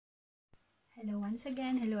Hello once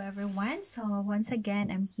again. Hello everyone. So once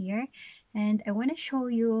again, I'm here and I want to show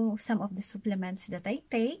you some of the supplements that I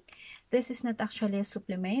take. This is not actually a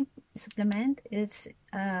supplement. It's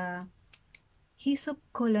Hyssop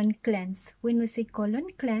colon cleanse. When we say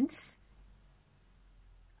colon cleanse,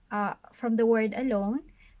 from the word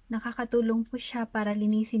alone, nakakatulong po siya para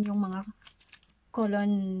linisin yung mga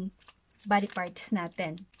colon body parts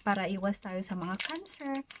natin para iwas tayo sa mga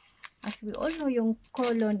cancer. As we all know, yung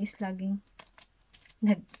colon is laging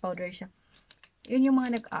nag-powder siya. Yun yung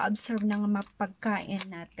mga nag-a-absorb ng mapagkain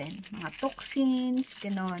natin. Mga toxins,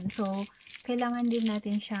 gano'n. So, kailangan din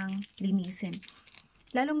natin siyang linisin.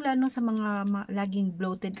 Lalong-lalo sa mga laging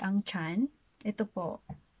bloated ang tiyan. Ito po.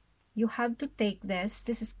 You have to take this.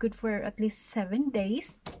 This is good for at least 7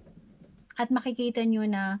 days. At makikita nyo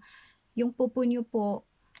na yung pupo nyo po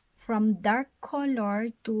from dark color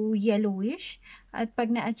to yellowish. At pag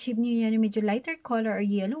na-achieve nyo yan medyo lighter color or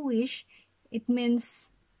yellowish, it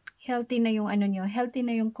means healthy na yung ano nyo, healthy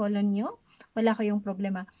na yung colon nyo, wala kayong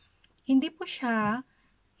problema. Hindi po siya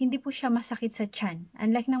masakit sa tiyan.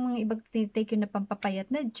 Unlike ng mga ibang take yun na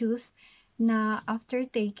pampapayat na juice, na after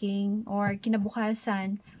taking or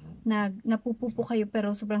kinabukasan, napupupo kayo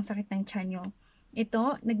pero sobrang sakit ng tiyan nyo.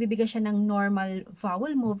 Ito, nagbibigay siya ng normal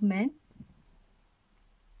bowel movement,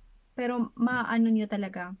 pero maano nyo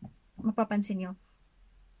talaga, mapapansin nyo.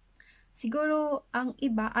 Siguro, ang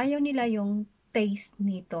iba, ayaw nila yung taste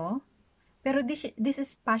nito. Pero this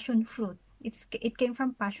is passion fruit. It came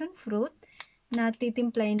from passion fruit na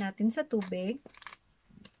titimplayin natin sa tubig.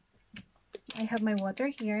 I have my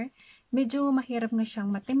water here. Medyo mahirap nga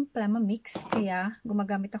siyang matimpla, ma-mix. Kaya,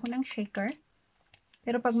 gumagamit ako ng shaker.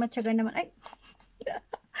 Pero pag matyaga naman, ay!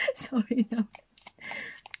 Sorry na.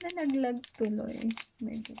 Nalaglag tuloy.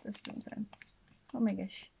 Medyo tas lang saan. Oh my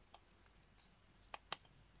gosh.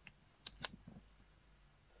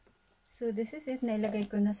 So, this is it.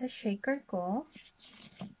 Nailagay ko na sa shaker ko.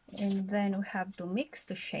 And then, we have to mix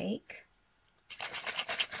to shake.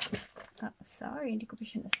 Sorry, hindi ko pa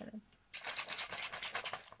siya nasarad.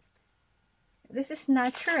 This is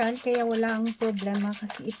natural, kaya walang problema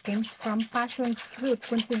kasi it comes from passion fruit.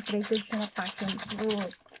 Concentrated siya na passion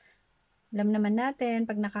fruit. Alam naman natin,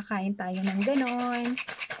 pag nakakain tayo ng ganon.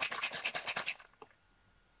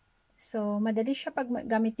 So, madali siya pag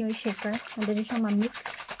gamit nyo yung shaker. Madali siyang ma-mix.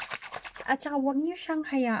 At saka huwag nyo siyang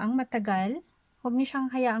hayaang matagal. Huwag nyo siyang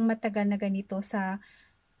hayaang matagal na ganito sa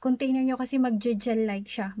container nyo kasi mag-gel-like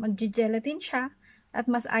siya. Mag-gelatin siya at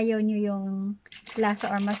mas ayaw nyo yung lasa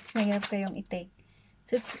or mas mahirap kayong i-take.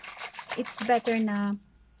 So, it's better na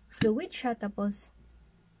fluid siya tapos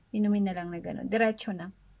inumin na lang na gano'n. Diretso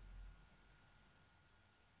na.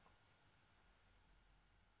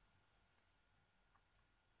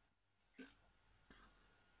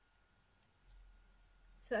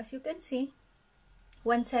 So, as you can see,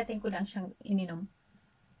 one setting ko lang siyang ininom.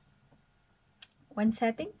 One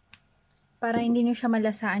setting. Para hindi nyo siya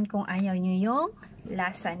malasaan kung ayaw nyo yung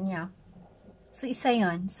lasa niya. So, isa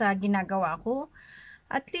yon sa ginagawa ko.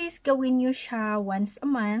 At least, gawin nyo siya once a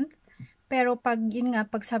month. Pero pag, yun nga,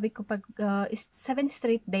 pag sabi ko, pag 7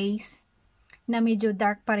 straight days, na medyo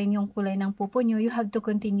dark pa rin yung kulay ng pupo nyo, you have to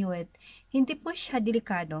continue it. Hindi po siya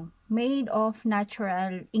delikado. Made of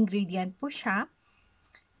natural ingredient po siya.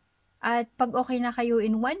 At pag okay na kayo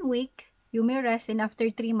in 1 week, you may rest and after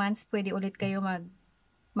 3 months, pwede ulit kayo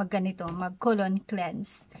mag-colon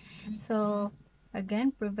cleanse. So, again,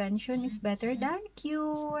 prevention is better than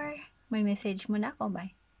cure. May message muna ako.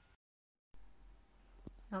 Bye.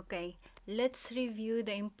 Okay, let's review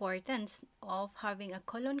the importance of having a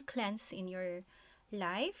colon cleanse in your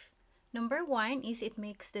life. Number 1 is it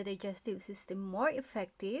makes the digestive system more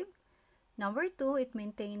effective. Number 2, it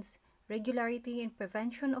maintains regularity and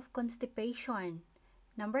prevention of constipation.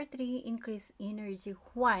 Number 3, increase energy.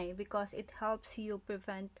 Why? Because it helps you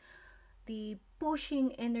prevent the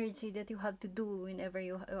pushing energy that you have to do whenever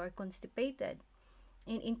you are constipated.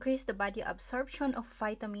 And increase the body absorption of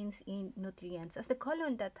vitamins and nutrients, as the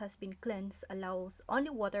colon that has been cleansed allows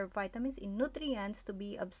only water, vitamins, and nutrients to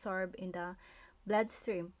be absorbed in the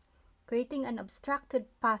bloodstream, creating an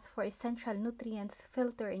obstructed path for essential nutrients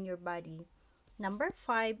filter in your body. Number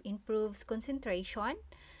 5, improves concentration.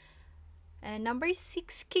 And number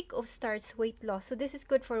 6, kick-off starts weight loss. So this is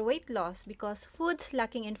good for weight loss because foods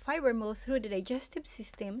lacking in fiber move through the digestive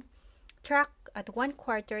system, track at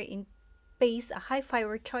 1/4 in pace a high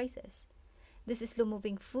fiber choices. This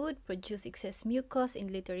slow-moving food produces excess mucus and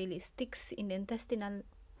literally sticks in the intestinal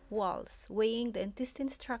walls, weighing the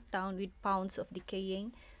intestines tract down with pounds of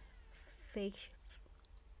decaying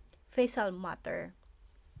fecal matter.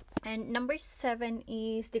 And number 7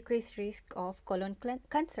 is decreased risk of colon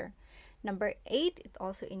cancer. Number 8, it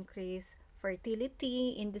also increase fertility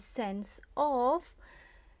in the sense of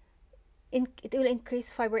it will increase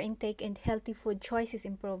fiber intake and healthy food choices,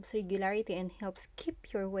 improves regularity, and helps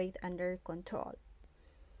keep your weight under control.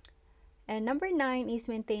 And number 9 is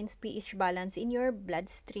maintains pH balance in your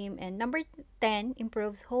bloodstream. And number 10,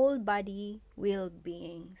 improves whole body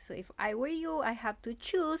well-being. So if I were you, I have to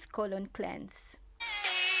choose colon cleanse.